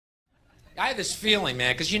I have this feeling,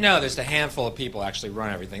 man, because you know there's a handful of people actually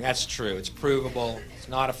run everything. That's true. It's provable. It's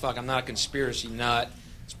not a I'm not a conspiracy nut.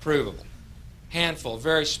 It's provable. Handful,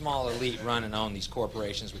 very small elite run and own these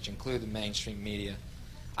corporations, which include the mainstream media.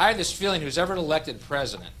 I have this feeling who's ever elected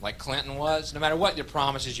president, like Clinton was, no matter what your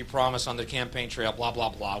promises you promise on the campaign trail, blah, blah,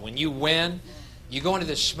 blah, when you win, you go into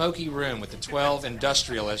this smoky room with the 12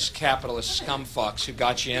 industrialists, capitalist scumfucks who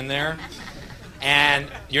got you in there, and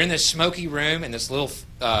you're in this smoky room, and this little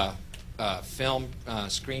film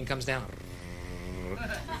screen comes down,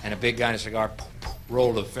 and a big guy in a cigar,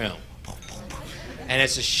 roll the film. And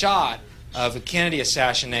it's a shot of a Kennedy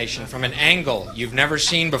assassination from an angle you've never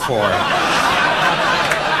seen before.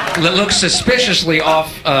 It looks suspiciously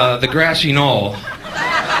off the grassy knoll.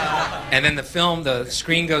 And then the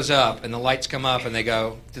screen goes up, and the lights come up, and they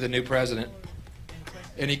go to the new president.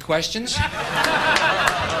 Any questions?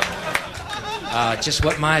 Just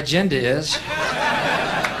what my agenda is.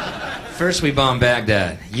 First we bomb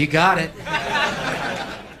Baghdad. You got it.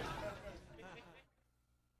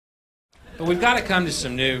 But we've got to come to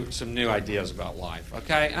some new ideas about life,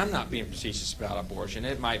 okay? I'm not being facetious about abortion.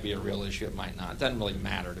 It might be a real issue, it might not. It doesn't really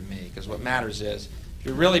matter to me, because what matters is, if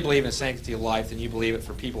you really believe in the sanctity of life, then you believe it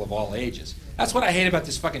for people of all ages. That's what I hate about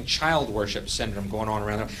this fucking child worship syndrome going on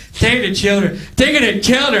around there. Take the children. Take the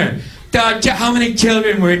children. How many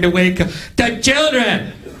children were in the wake of the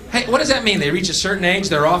children? Hey, what does that mean? They reach a certain age,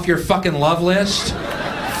 they're off your fucking love list?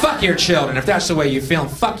 Fuck your children, if that's the way you feel,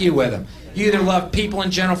 fuck you with them. You either love people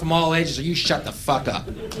in general from all ages, or you shut the fuck up.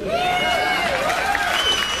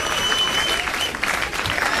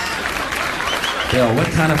 Bill, what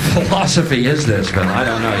kind of philosophy is this, Bill? I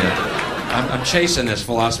don't know yet. I'm chasing this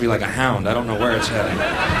philosophy like a hound. I don't know where it's heading.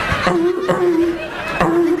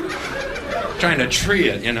 Trying to tree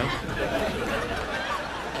it, you know.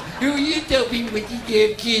 Who are you? Tell me what you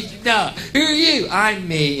give kids. No. Who are you? I'm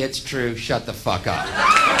me. It's true. Shut the fuck up.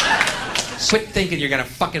 Quit thinking you're going to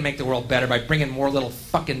fucking make the world better by bringing more little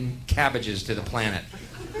fucking cabbages to the planet.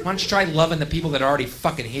 Why don't you try loving the people that are already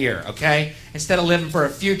fucking here, okay? Instead of living for a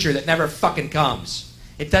future that never fucking comes.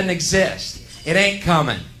 It doesn't exist. It ain't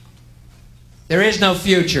coming. There is no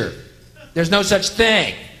future. There's no such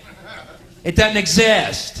thing. It doesn't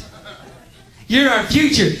exist. You're our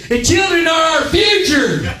future. The children are our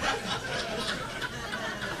future.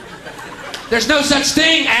 There's no such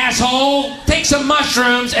thing, asshole. Take some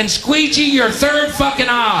mushrooms and squeegee your third fucking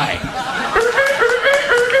eye.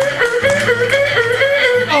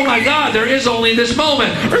 Oh my God, there is only this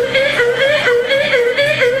moment.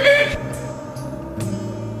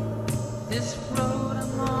 This road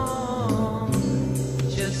I'm on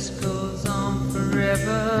just goes on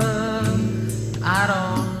forever. I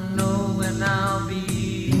don't know when I'll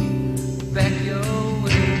be back your way.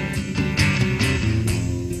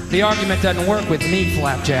 The argument doesn't work with me,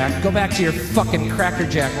 Flapjack. Go back to your fucking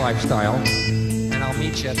crackerjack lifestyle, and I'll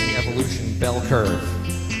meet you at the evolution bell curve.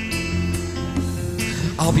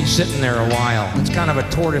 I'll be sitting there a while. It's kind of a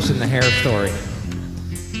tortoise in the hare story.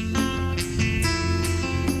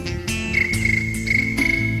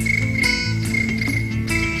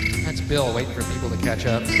 That's Bill waiting for people to catch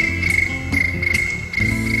up.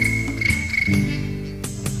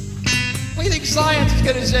 What do you think science is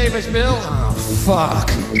going to save us, Bill? Oh, fuck.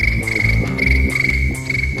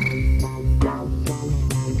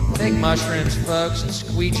 Take mushrooms, folks, and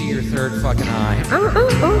squeegee your third fucking eye.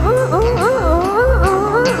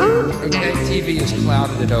 Okay, TV has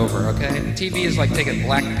clouded it over, okay? TV is like taking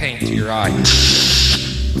black paint to your eye.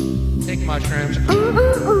 Take mushrooms. What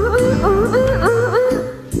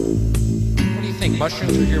do you think?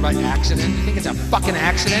 Mushrooms are here by accident? You think it's a fucking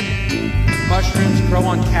accident? Mushrooms grow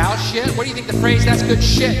on cow shit? Where do you think the phrase "that's good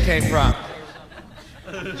shit" came from?